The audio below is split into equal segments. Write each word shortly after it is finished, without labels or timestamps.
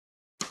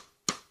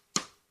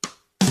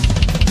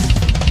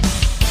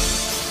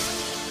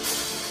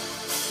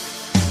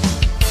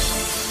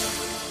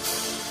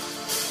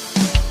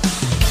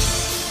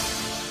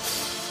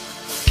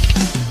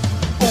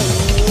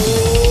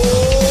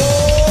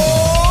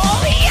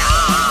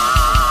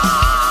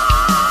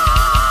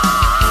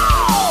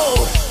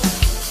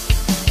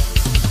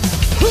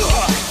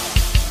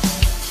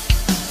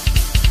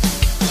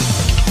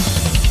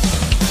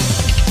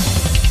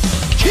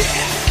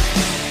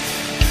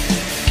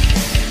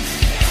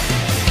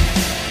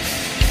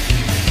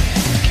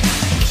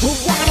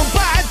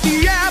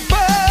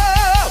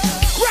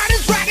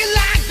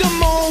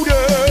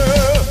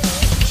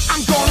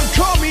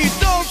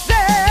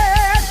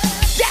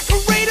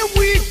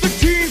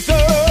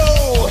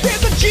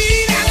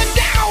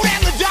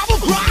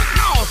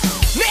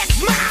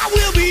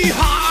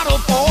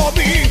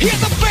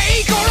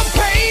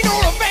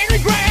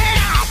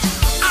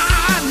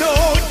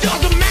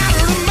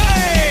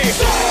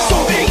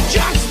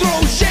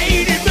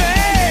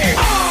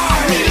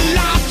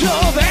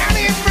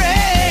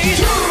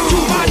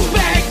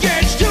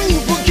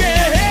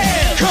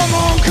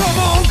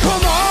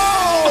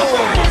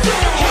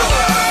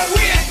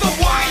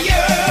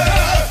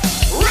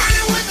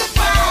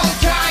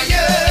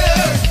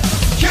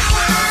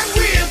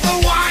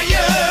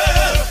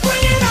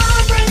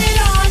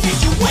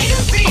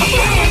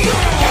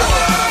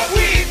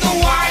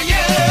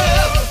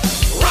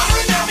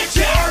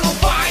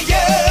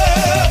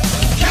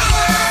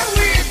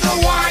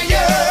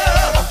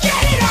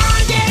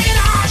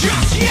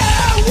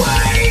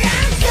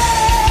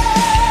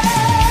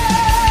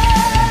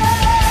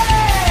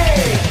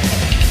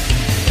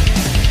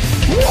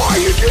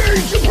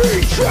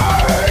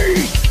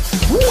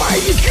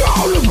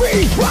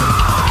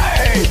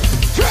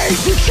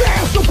Take the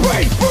chance to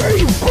break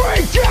free,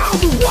 break down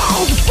the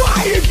walls and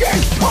fight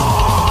against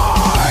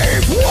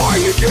time. Why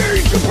you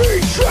need to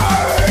be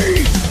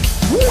changed?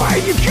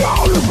 When you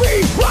gonna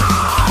be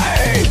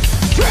fine?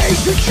 Take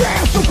the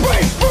chance to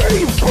break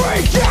free,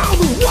 break down